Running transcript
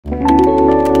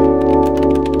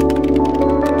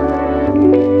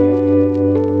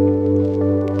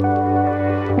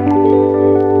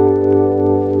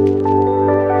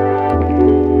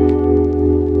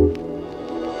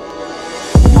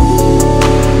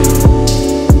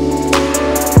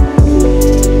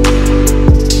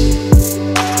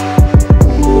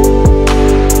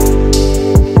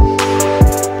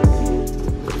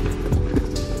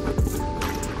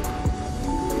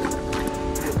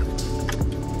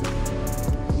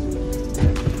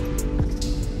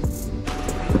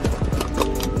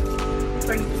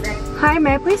Hi,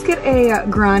 may I please get a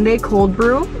grande cold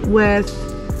brew with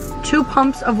 2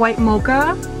 pumps of white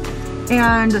mocha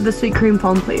and the sweet cream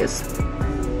foam, please?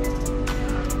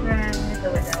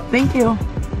 Thank you.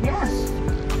 Yes.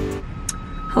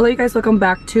 Hello you guys, welcome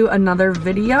back to another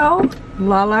video.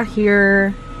 Lala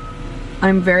here.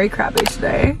 I'm very crabby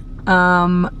today.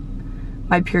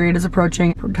 My period is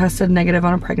approaching. Tested negative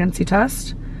on a pregnancy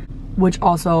test, which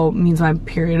also means my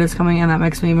period is coming, and that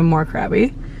makes me even more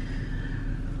crabby.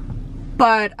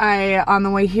 But on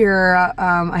the way here,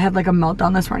 I had like a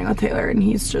meltdown this morning with Taylor, and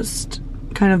he's just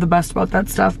kind of the best about that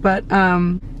stuff. But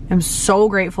I'm so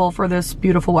grateful for this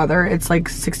beautiful weather. It's like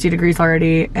 60 degrees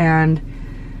already, and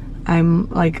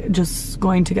I'm like just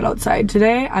going to get outside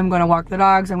today. I'm going to walk the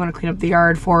dogs. I'm going to clean up the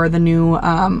yard for the new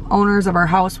owners of our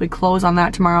house. We close on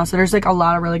that tomorrow. So there's like a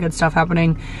lot of really good stuff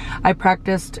happening. I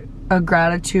practiced a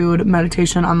gratitude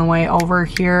meditation on the way over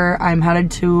here. I'm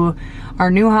headed to our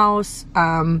new house.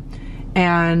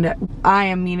 And I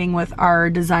am meeting with our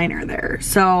designer there.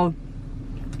 So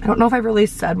I don't know if I've really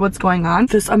said what's going on.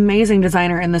 This amazing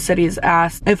designer in the city's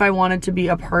asked if I wanted to be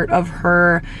a part of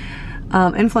her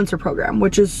influencer program,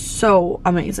 which is so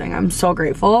amazing. I'm so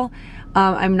grateful.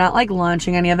 I'm not like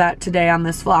launching any of that today on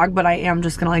this vlog, but I am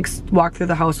just gonna like walk through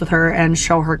the house with her and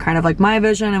show her kind of like my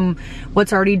vision and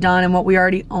what's already done and what we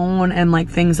already own and like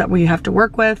things that we have to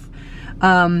work with.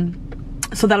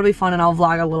 So that'll be fun, and I'll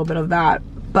vlog a little bit of that.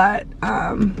 But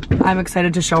I'm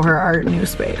excited to show her our new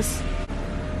space.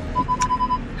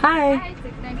 Hi. Hi,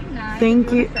 $6.99.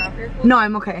 Thank you. No,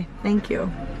 I'm okay. Thank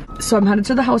you. So I'm headed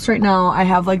to the house right now. I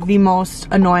have like the most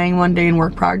annoying mundane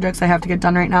work projects I have to get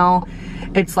done right now.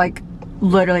 It's like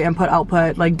literally input,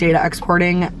 output, like data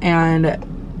exporting, and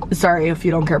sorry if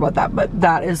you don't care about that, but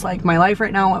that is like my life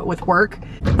right now with work.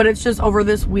 But it's just over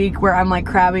this week where I'm like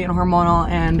crabby and hormonal,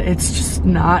 and it's just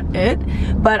not it.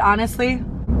 But honestly,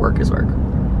 work is work.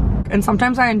 And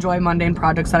sometimes I enjoy mundane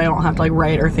projects that I don't have to like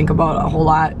write or think about a whole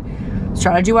lot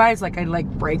strategy wise. Like I like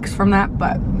breaks from that.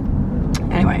 But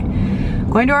anyway,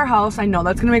 going to our house, I know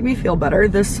that's gonna make me feel better.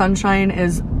 This sunshine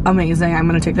is amazing. I'm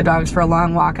gonna take the dogs for a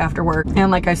long walk after work,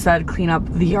 and like I said, clean up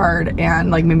the yard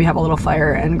and like maybe have a little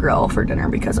fire and grill for dinner,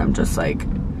 because I'm just like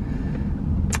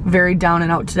very down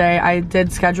and out today. I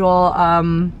did schedule,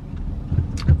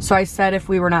 so I said if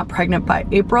we were not pregnant by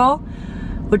April,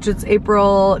 which is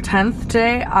April 10th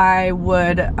today, I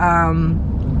would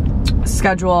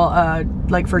schedule a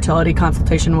like fertility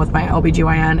consultation with my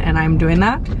OBGYN, and I'm doing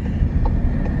that.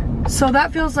 So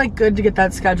that feels like good to get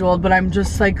that scheduled, but I'm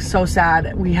just like so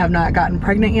sad we have not gotten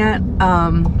pregnant yet.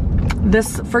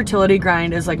 This fertility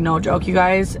grind is like no joke, you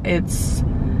guys. It's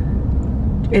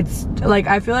like,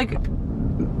 I feel like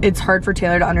it's hard for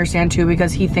Taylor to understand too,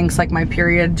 because he thinks like my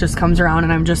period just comes around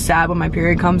and I'm just sad when my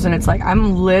period comes, and it's like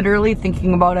I'm literally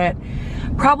thinking about it.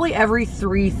 Probably every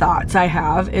 3 thoughts I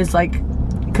have is like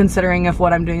considering if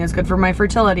what I'm doing is good for my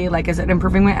fertility. Like, is it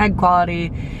improving my egg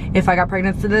quality? If I got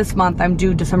pregnant this month, I'm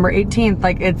due December 18th.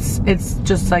 Like it's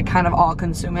just like kind of all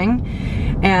consuming,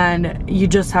 and you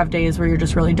just have days where you're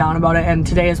just really down about it, and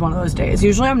today is one of those days.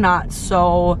 Usually I'm not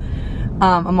so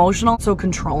emotional, so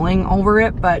controlling over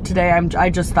it, but today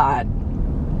I just thought,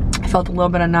 I felt a little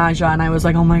bit of nausea, and I was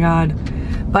like, oh my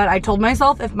god. But I told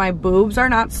myself if my boobs are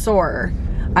not sore,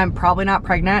 I'm probably not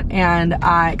pregnant. And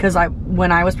because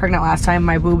when I was pregnant last time,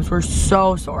 my boobs were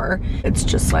so sore. It's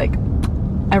just like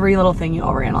every little thing you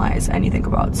overanalyze and you think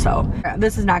about. So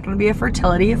this is not going to be a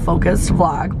fertility focused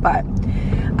vlog, but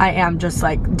I am just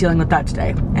like dealing with that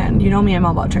today. And you know me, I'm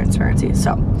all about transparency.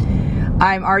 So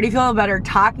I'm already feeling better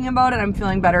talking about it. I'm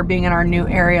feeling better being in our new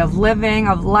area of living,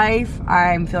 of life.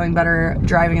 I'm feeling better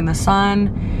driving in the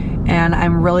sun, and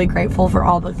I'm really grateful for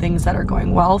all the things that are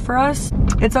going well for us.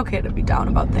 It's okay to be down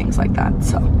about things like that.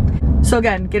 So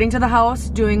again, getting to the house,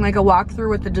 doing like a walkthrough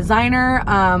with the designer.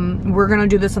 We're gonna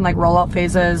do this in like rollout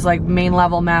phases, like main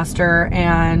level, master,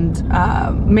 and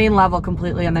main level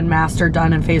completely, and then master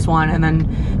done in phase 1, and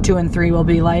then 2 and 3 will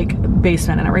be like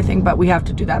basement and everything. But we have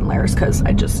to do that in layers because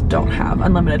I just don't have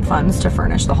unlimited funds to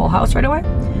furnish the whole house right away.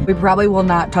 We probably will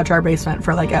not touch our basement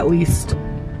for like at least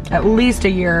a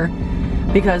year,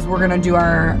 because we're gonna do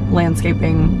our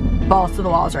landscaping balls to the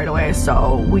walls right away,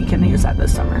 so we can use that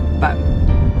this summer. But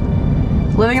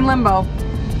living in limbo.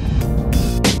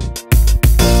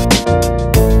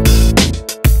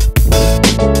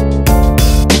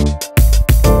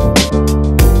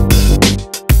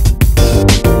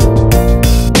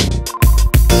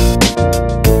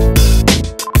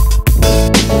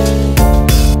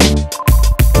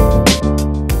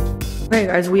 Okay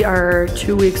guys, we are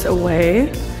 2 weeks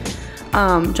away.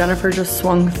 Jennifer just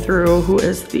swung through, who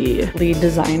is the lead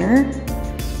designer.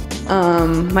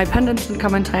 My pendants didn't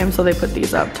come in time, so they put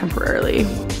these up temporarily.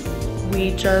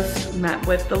 We just met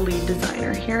with the lead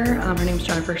designer here. Her name's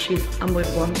Jennifer. She's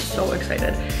unbelievable. I'm so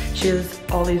excited. She has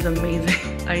all these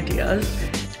amazing ideas,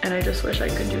 and I just wish I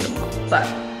could do them all. But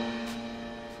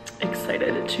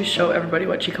excited to show everybody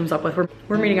what she comes up with.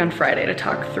 We're meeting on Friday to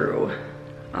talk through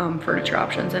furniture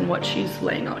options and what she's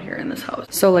laying out here in this house.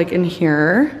 So like in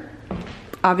here,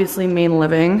 obviously main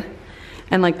living,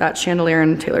 and like that chandelier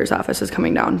in Taylor's office is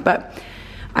coming down. But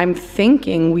I'm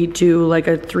thinking we do like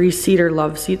a 3-seater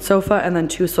love seat sofa and then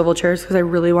 2 swivel chairs because I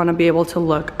really want to be able to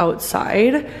look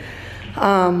outside.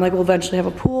 Like we'll eventually have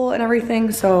a pool and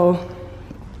everything, so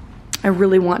I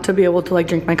really want to be able to like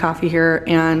drink my coffee here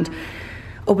and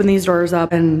open these doors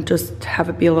up and just have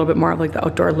it be a little bit more of like the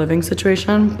outdoor living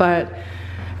situation.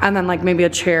 And then like maybe a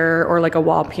chair or like a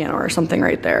wall piano or something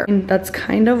right there. And that's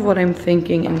kind of what I'm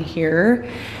thinking in here.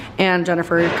 And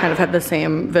Jennifer kind of had the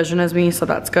same vision as me, so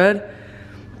that's good.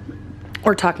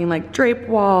 We're talking like drape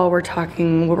wall, we're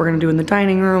talking what we're gonna do in the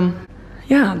dining room.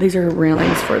 Yeah, these are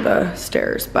railings for the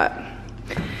stairs, but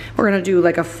we're gonna do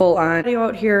like a full on patio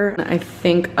out here. I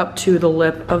think up to the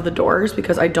lip of the doors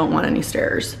because I don't want any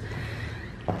stairs.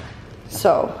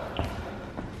 So,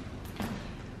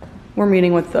 we're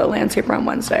meeting with the landscaper on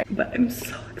Wednesday, but I'm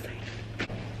so excited.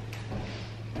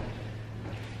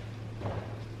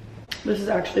 This is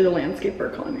actually the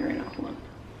landscaper calling me right now, hold on.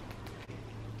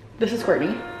 This is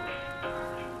Courtney.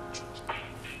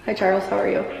 Hi Charles, how are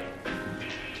you?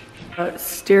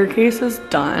 Staircase is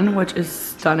done, which is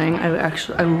stunning.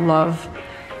 I love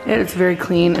it. It's very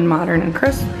clean and modern and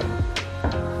crisp.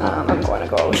 I'm going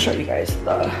to go show you guys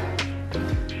the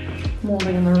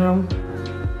molding in the room.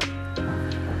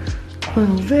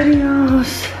 Little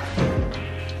videos.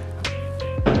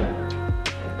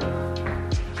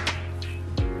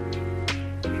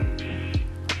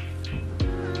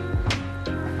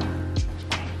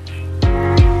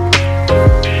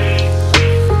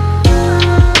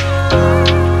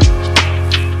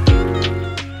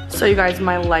 So you guys,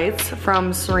 my lights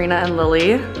from Serena and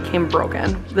Lily came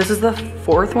broken. This is the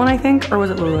 4th one, I think, or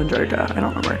was it Lulu and Georgia? I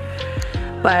don't remember.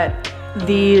 But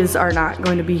these are not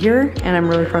going to be here, and I'm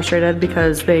really frustrated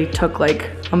because they took like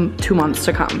 2 months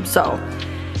to come. So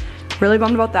really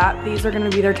bummed about that. These are gonna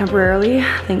be there temporarily.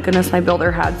 Thank goodness my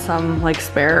builder had some like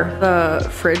spare. The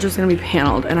fridge is gonna be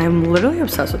paneled, and I'm literally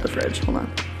obsessed with the fridge. Hold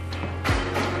on.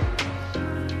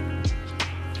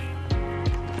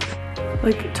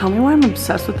 Like, tell me why I'm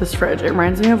obsessed with this fridge. It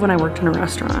reminds me of when I worked in a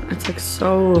restaurant. It's like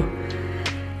so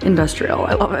industrial.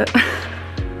 I love it.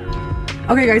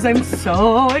 Okay guys, I'm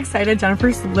so excited.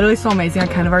 Jennifer's literally so amazing. I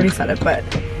kind of already said it, but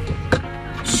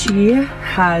she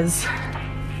has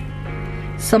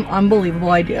some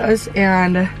unbelievable ideas,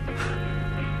 and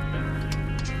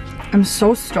I'm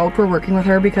so stoked we're working with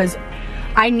her because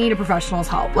I need a professional's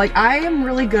help. Like, I am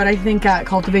really good, I think, at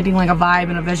cultivating like a vibe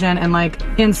and a vision and like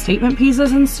in statement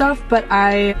pieces and stuff, but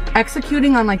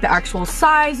executing on like the actual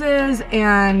sizes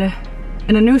and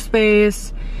in a new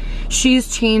space,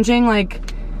 she's changing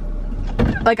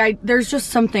there's just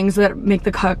some things that make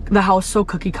the house so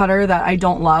cookie cutter that I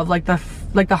don't love, like the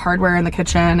hardware in the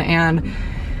kitchen, and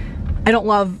I don't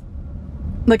love,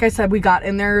 like I said, we got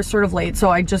in there sort of late, so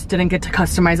I just didn't get to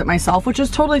customize it myself, which is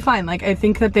totally fine. Like, I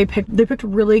think that they picked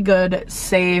really good,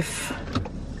 safe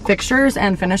fixtures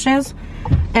and finishes,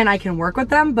 and I can work with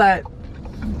them, but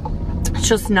it's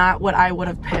just not what I would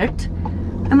have picked.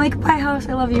 I'm like, bye house,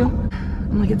 I love you.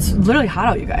 I'm like, it's literally hot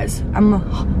out, you guys.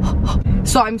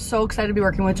 So I'm so excited to be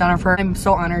working with Jennifer. I'm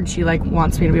so honored she like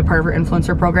wants me to be a part of her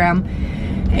influencer program,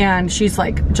 and she's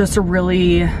like just a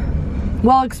really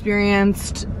well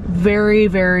experienced, very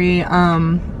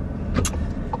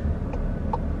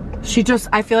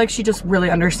I feel like she just really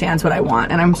understands what I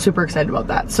want, and I'm super excited about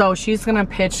that. So she's gonna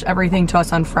pitch everything to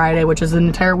us on Friday, which is an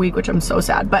entire week, which I'm so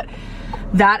sad, but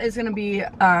that is gonna be,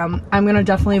 I'm gonna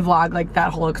definitely vlog like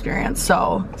that whole experience,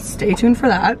 so stay tuned for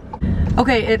that.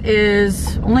 Okay, it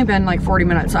is only been like 40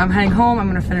 minutes, so I'm heading home. I'm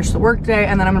gonna finish the work day,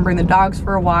 and then I'm gonna bring the dogs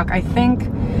for a walk. I think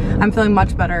I'm feeling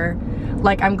much better.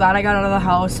 Like, I'm glad I got out of the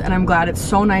house, and I'm glad it's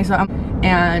so nice out,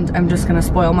 and I'm just gonna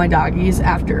spoil my doggies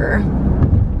after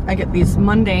I get these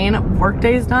mundane work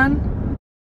days done.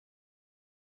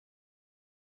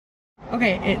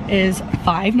 Okay, it is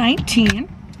 5:19.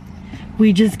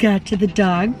 We just got to the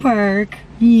dog park.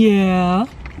 Yeah.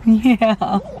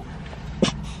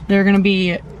 They're gonna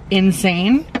be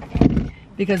insane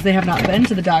because they have not been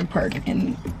to the dog park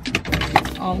in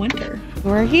all winter.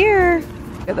 We're here.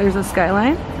 There's a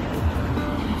skyline.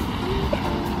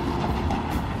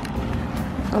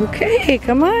 Okay,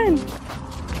 come on.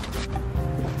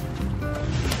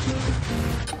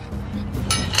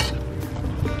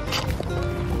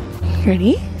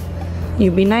 Ready? You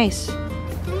be nice.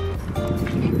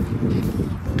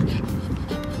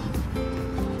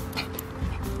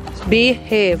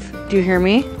 Behave. Do you hear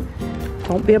me?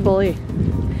 Don't be a bully.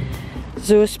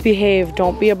 Zeus, behave.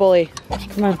 Don't be a bully.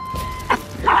 Come on.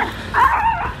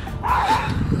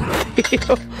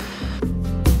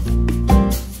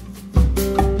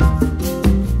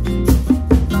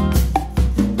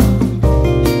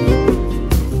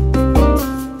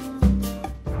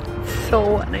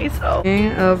 So nice out.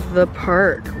 Of the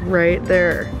park right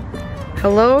there.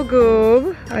 Hello,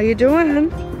 Goob. How you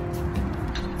doing?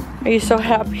 Are you so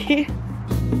happy?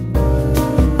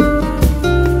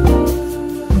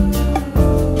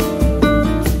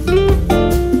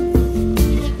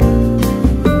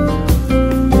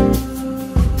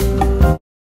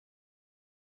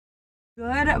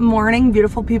 Good morning,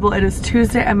 beautiful people. It is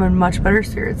Tuesday. I'm in much better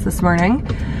spirits this morning.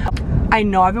 I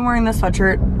know I've been wearing this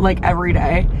sweatshirt like every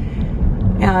day,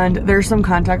 and there's some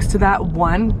context to that.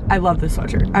 One, I love this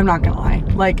sweatshirt. I'm not gonna lie.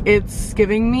 Like, it's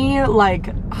giving me like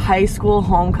high school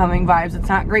homecoming vibes. It's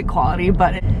not great quality,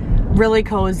 but really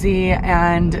cozy,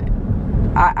 and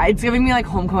it's giving me like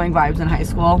homecoming vibes in high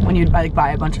school when you'd like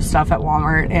buy a bunch of stuff at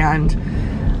Walmart, and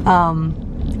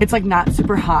it's like not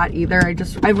super hot either.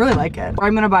 I really like it.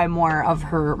 I'm gonna buy more of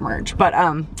her merch, but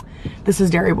this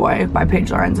is Dairy Boy by Paige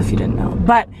Lorenz, if you didn't know.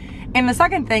 But, and the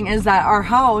second thing is that our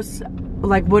house,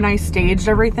 like when I staged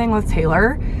everything with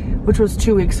Taylor, which was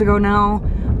 2 weeks ago now,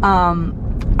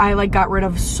 I like got rid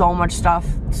of so much stuff,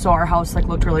 so our house like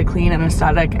looked really clean and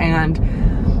aesthetic, and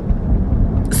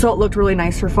so it looked really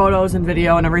nice for photos and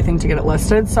video and everything to get it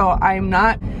listed. So I'm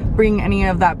not bringing any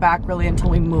of that back really until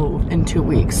we move in 2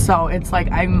 weeks. So it's like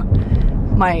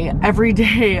my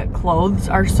everyday clothes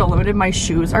are so limited. My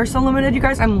shoes are so limited, you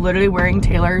guys. I'm literally wearing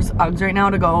Taylor's Uggs right now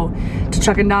to go to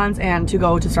Chuck and Don's and to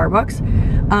go to Starbucks.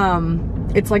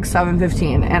 It's like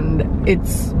 7:15 and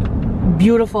it's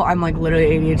beautiful. I'm like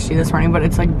literally ADHD this morning, but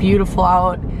it's like beautiful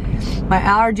out. My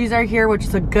allergies are here, which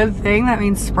is a good thing. That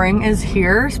means spring is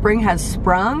here. Spring has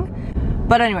sprung.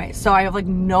 But anyway, so I have like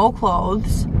no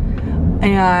clothes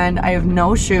and I have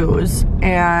no shoes,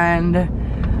 and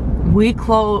we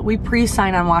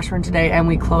pre-sign on Washburn today and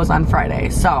we close on Friday.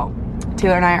 So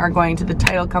Taylor and I are going to the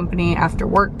title company after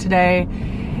work today,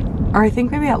 or I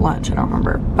think maybe at lunch, I don't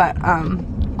remember. But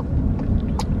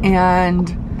and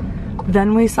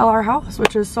then we sell our house,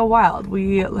 which is so wild.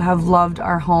 We have loved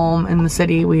our home in the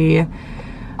city.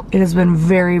 It has been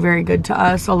very, very good to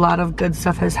us. A lot of good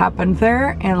stuff has happened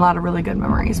there and a lot of really good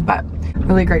memories, but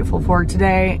really grateful for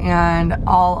today and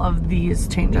all of these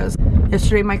changes.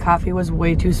 Yesterday my coffee was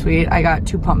way too sweet. I got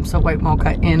 2 pumps of white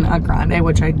mocha in a grande,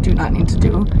 which I do not need to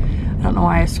do. I don't know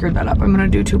why I screwed that up. I'm gonna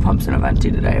do 2 pumps in a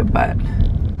venti today, but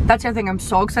that's the other thing. I'm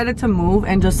so excited to move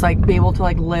and just like be able to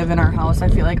like live in our house. I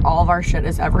feel like all of our shit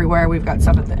is everywhere. We've got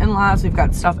stuff at the in-laws, we've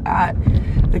got stuff at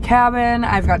the cabin,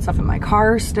 I've got stuff in my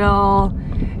car still,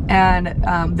 and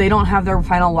they don't have their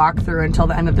final walkthrough until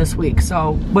the end of this week,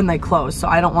 so when they close, so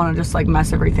I don't want to just like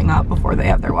mess everything up before they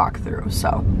have their walkthrough.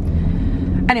 So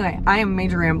anyway, I am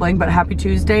major rambling, but happy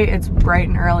Tuesday. It's bright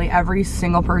and early. Every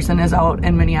single person is out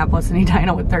in Minneapolis and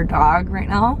Edina with their dog right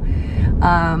now,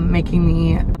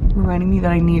 reminding me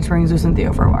that I need to bring Zeus and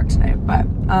Theo for a walk today. But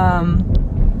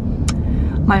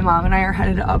my mom and I are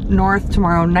headed up north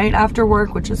tomorrow night after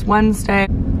work, which is Wednesday.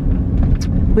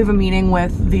 We have a meeting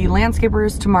with the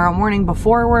landscapers tomorrow morning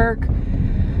before work,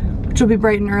 which will be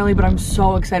bright and early, but I'm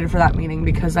so excited for that meeting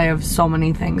because I have so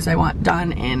many things I want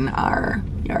done in our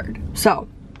yard. So,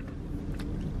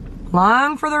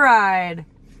 along for the ride.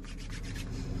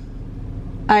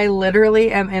 I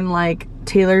literally am in like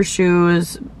Taylor's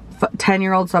shoes,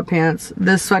 10-year-old sweatpants,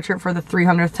 this sweatshirt for the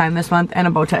 300th time this month, and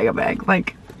a Bottega bag.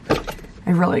 Like,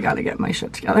 I really gotta get my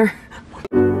shit together.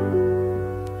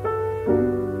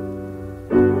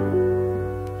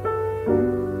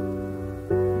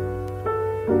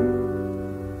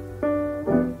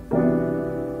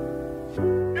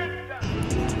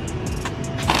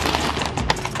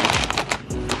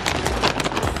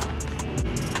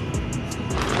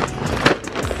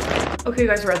 Okay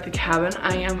guys, we're at the cabin.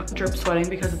 I am drip sweating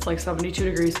because it's like 72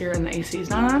 degrees here and the AC is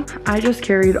not on. I just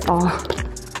carried all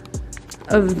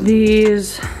of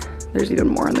these, there's even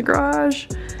more in the garage,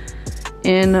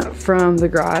 in from the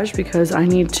garage because I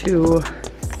need to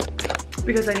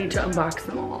unbox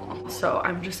them all. So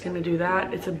I'm just gonna do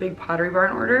that. It's a big Pottery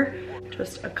Barn order,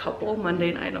 just a couple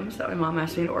mundane items that my mom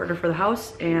asked me to order for the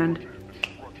house, and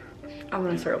I'm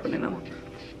gonna start opening them.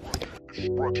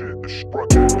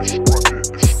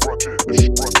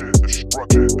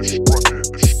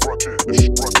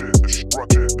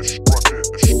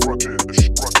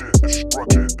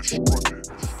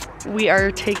 We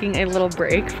are taking a little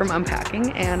break from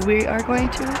unpacking and we are going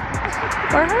to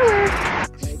Bar Harbor.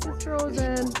 It's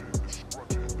frozen.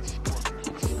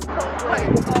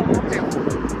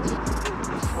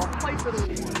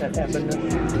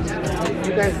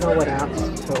 You guys know what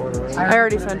apps to order. I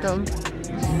already sent them.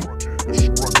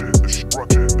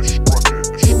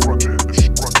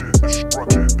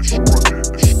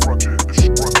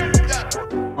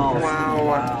 Oh,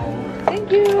 wow.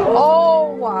 Thank you.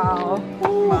 Oh, wow.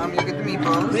 Mom, you get the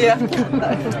meatballs? Yeah.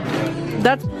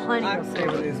 That's plenty. I'm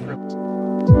saving these for...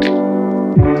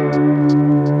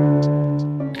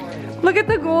 Look at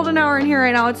the golden hour in here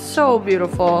right now. It's so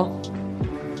beautiful.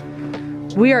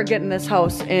 We are getting this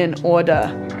house in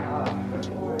order.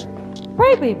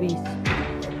 Right, babies?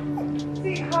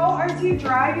 See, how is he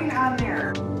driving on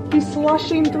there? He's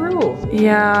slushing through.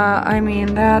 Yeah, I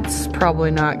mean, that's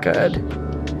probably not good.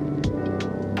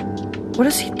 What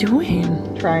is he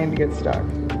doing? Trying to get stuck.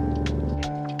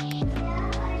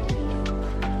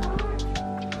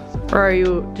 Or are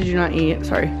you, did you not eat?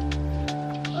 Sorry.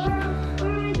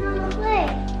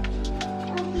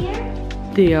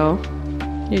 Theo,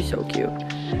 you're so cute.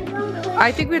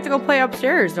 I think we have to go play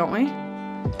upstairs, don't we?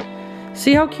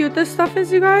 See how cute this stuff is,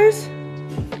 you guys?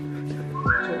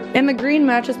 And the green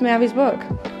matches Mavi's book.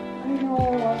 I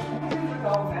know.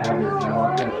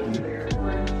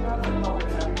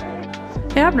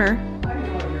 Hey, Abner.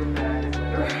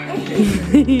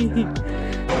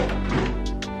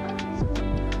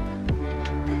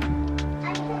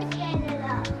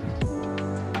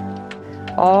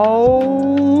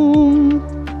 Oh,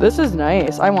 this is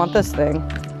nice. I want this thing.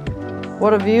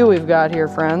 What a view we've got here,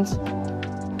 friends.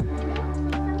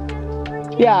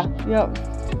 Yeah, yep.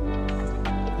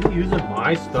 You using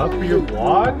my stuff for your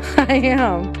vlog? I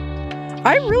am.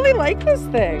 I really like this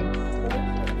thing.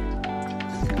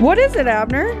 What is it,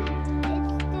 Abner?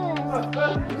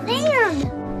 Sand.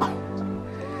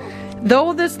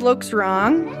 Though this looks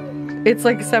wrong, it's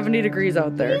like 70 degrees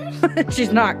out there.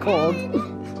 She's not cold.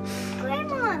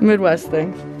 Grandma, Midwest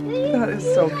thing. That is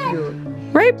so cute.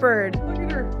 Right, Bird? Look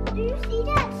at her. do you see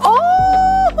that?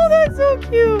 Oh, that's so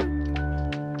cute.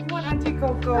 You want Auntie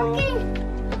Coco? Okay.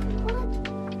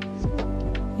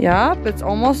 Yep, it's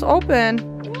almost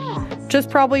open. Yeah. Just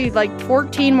probably like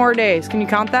 14 more days. Can you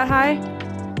count that high?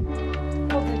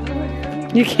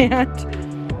 You can't?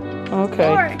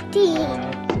 Okay. 14.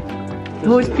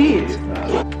 Who's Pete?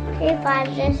 If I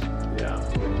just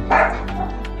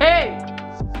Hey!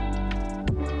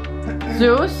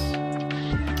 Zeus?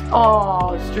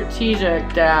 Oh,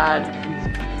 strategic, Dad.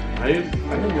 I'm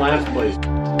in last place.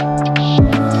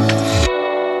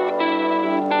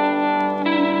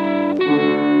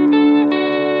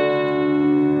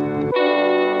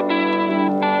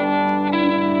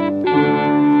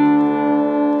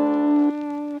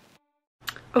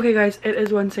 Okay guys, it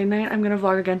is Wednesday night. I'm gonna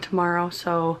vlog again tomorrow,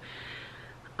 so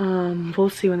we'll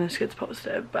see when this gets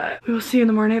posted, but we will see you in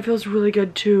the morning. It feels really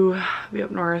good to be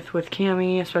up north with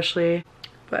Cammie especially,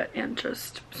 and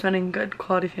just spending good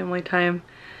quality family time.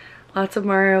 Lots of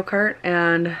Mario Kart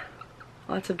and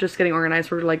lots of just getting organized.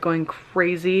 We're like going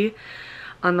crazy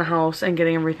on the house and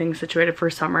getting everything situated for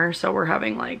summer, so we're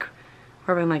having like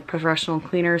professional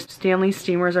cleaners. Stanley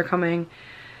steamers are coming.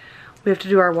 We have to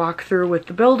do our walkthrough with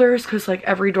the builders because like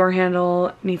every door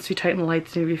handle needs to be tightened,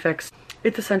 lights need to be fixed.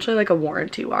 It's essentially like a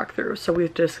warranty walkthrough, so we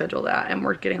have to schedule that and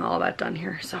we're getting all that done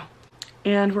here. So,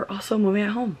 and we're also moving at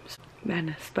home. So,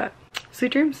 madness, but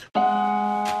sweet dreams.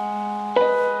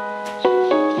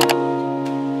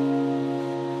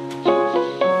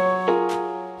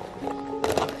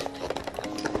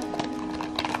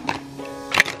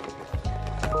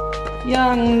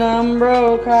 Young, dumb,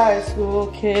 broke high school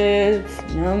kids.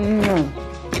 Yum, yum.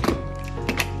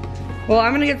 Well,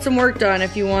 I'm gonna get some work done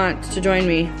if you want to join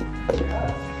me.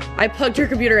 I plugged your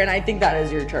computer in. I think that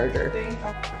is your charger.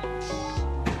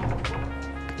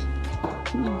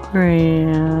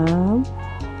 Graham.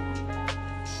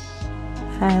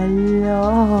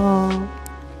 Hello.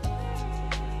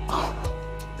 Oh,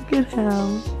 look at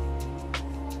him.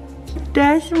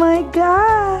 That's my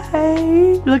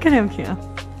guy. Look at him, Cam.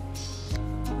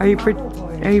 Are you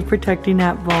protecting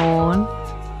that bone?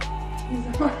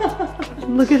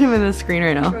 Look at him in the screen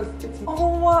right now.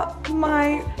 Oh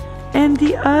my! And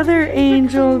the other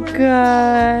angel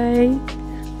guy.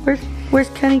 Where's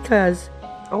Kenny Cuz?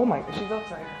 Oh my, she's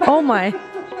outside. Oh my!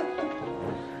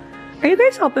 Are you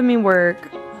guys helping me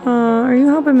work? Are you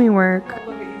helping me work?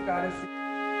 Look at you, gotta see.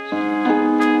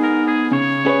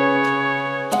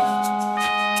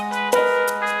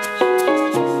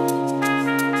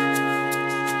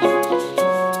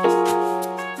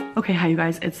 Okay, hi you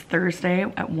guys, it's Thursday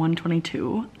at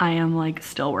 1:22. I am like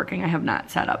still working. I have not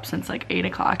sat up since like 8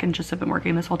 o'clock and just have been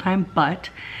working this whole time,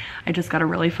 but I just got a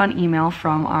really fun email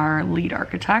from our lead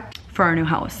architect for our new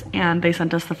house, and they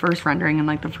sent us the first rendering and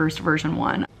like the first version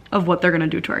 1 of what they're gonna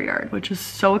do to our yard, which is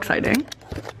so exciting.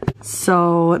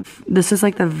 So this is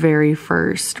like the very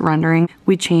first rendering.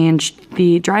 We changed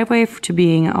the driveway to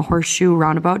being a horseshoe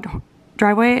roundabout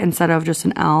driveway instead of just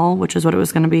an L, which is what it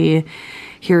was gonna be.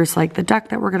 Here's like the deck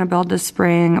that we're gonna build this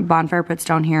spring, bonfire pits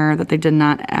down here that they did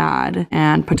not add,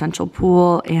 and potential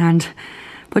pool and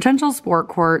potential sport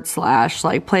court slash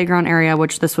like playground area,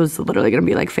 which this was literally gonna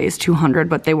be like phase 200,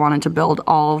 but they wanted to build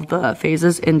all of the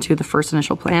phases into the first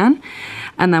initial plan.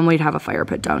 And then we'd have a fire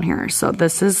pit down here. So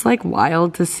this is like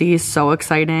wild to see, so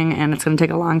exciting, and it's gonna take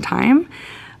a long time,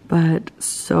 but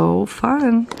so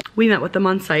fun. We met with them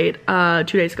on site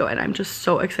 2 days ago, and I'm just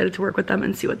so excited to work with them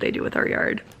and see what they do with our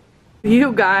yard.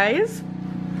 You guys,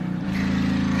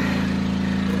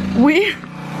 we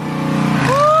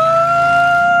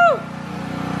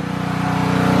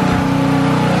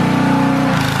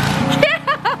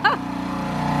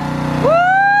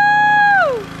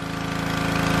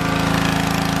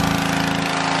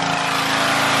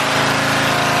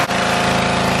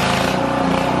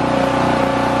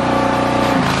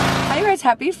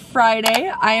happy Friday.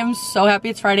 I am so happy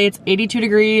it's Friday. It's 82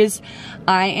 degrees.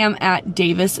 I am at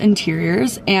Davis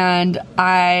Interiors, and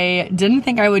I didn't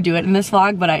think I would do it in this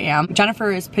vlog, but I am.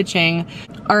 Jennifer is pitching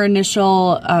our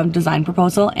initial design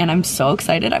proposal, and I'm so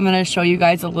excited. I'm gonna show you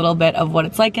guys a little bit of what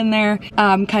it's like in there,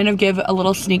 kind of give a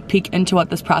little sneak peek into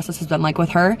what this process has been like with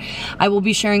her. I will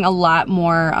be sharing a lot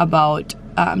more about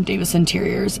Davis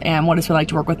Interiors and what it's been like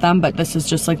to work with them, but this is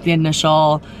just like the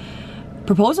initial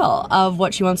proposal of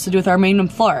what she wants to do with our main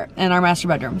floor and our master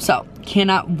bedroom. So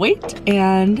cannot wait,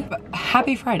 and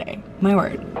happy Friday, my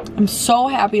word. I'm so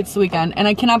happy it's the weekend, and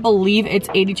I cannot believe it's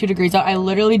 82 degrees out. I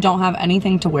literally don't have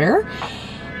anything to wear.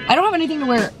 I don't have anything to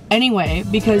wear anyway,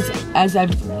 because as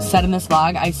I've said in this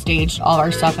vlog, I staged all of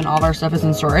our stuff, and all of our stuff is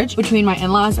in storage between my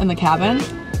in-laws and the cabin.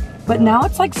 But now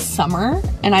it's like summer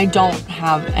and I don't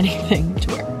have anything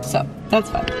to wear, so that's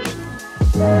fun.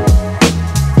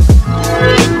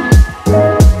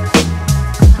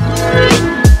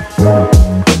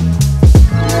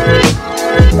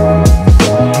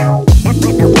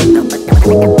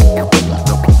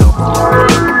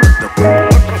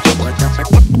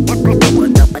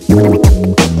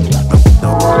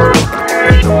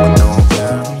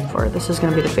 This is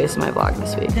gonna be the face of my vlog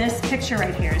this week. This picture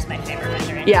right here is my favorite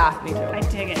rendering. Yeah, me too. I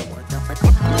dig it.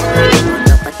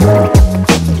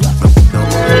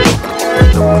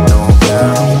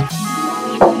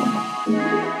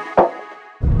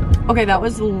 Okay, that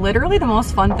was literally the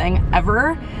most fun thing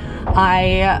ever.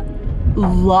 I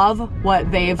love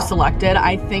what they've selected.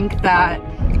 I think that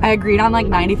I agreed on like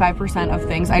 95% of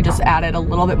things. I just added a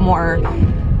little bit more.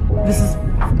 This is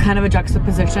kind of a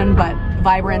juxtaposition, but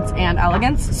vibrance and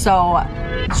elegance. So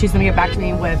she's gonna get back to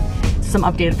me with some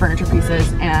updated furniture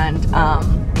pieces, and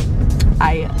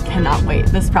I cannot wait.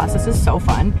 This process is so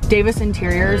fun. Davis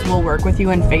Interiors will work with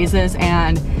you in phases,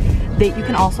 and you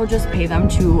can also just pay them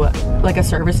to like a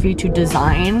service fee to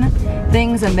design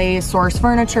things, and they source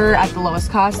furniture at the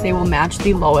lowest cost. They will match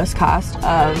the lowest cost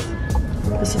of,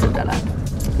 this is a dead end.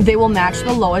 They will match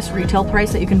the lowest retail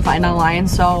price that you can find online.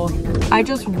 So I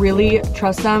just really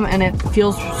trust them, and it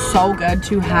feels so good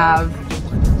to have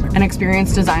an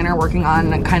experienced designer working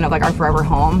on kind of like our forever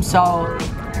home. So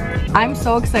I'm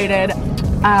so excited.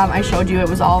 I showed you it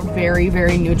was all very,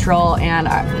 very neutral, and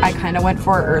I kind of went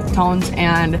for earth tones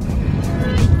and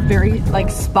very like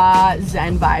spa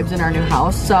zen vibes in our new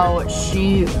house. So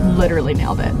she literally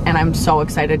nailed it, and I'm so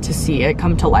excited to see it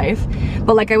come to life.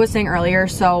 But like I was saying earlier,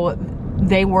 so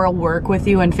they will work with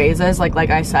you in phases. Like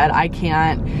I said, I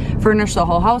can't furnish the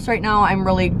whole house right now. I'm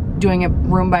really doing it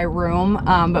room by room,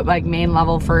 but like main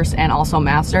level first and also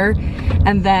master.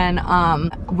 And then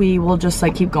we will just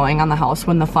like keep going on the house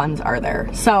when the funds are there.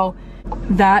 So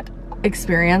that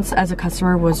experience as a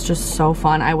customer was just so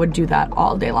fun. I would do that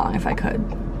all day long if I could.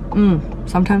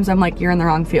 Sometimes I'm like, you're in the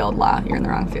wrong field, La, you're in the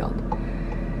wrong field.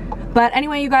 But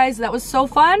anyway, you guys, that was so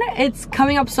fun. It's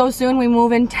coming up so soon. We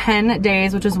move in 10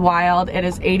 days, which is wild. It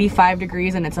is 85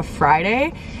 degrees and it's a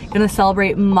Friday. Gonna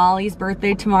celebrate Molly's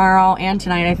birthday tomorrow and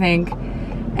tonight, I think.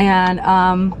 And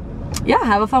yeah,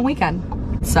 have a fun weekend.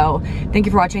 So thank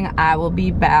you for watching. I will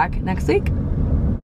be back next week.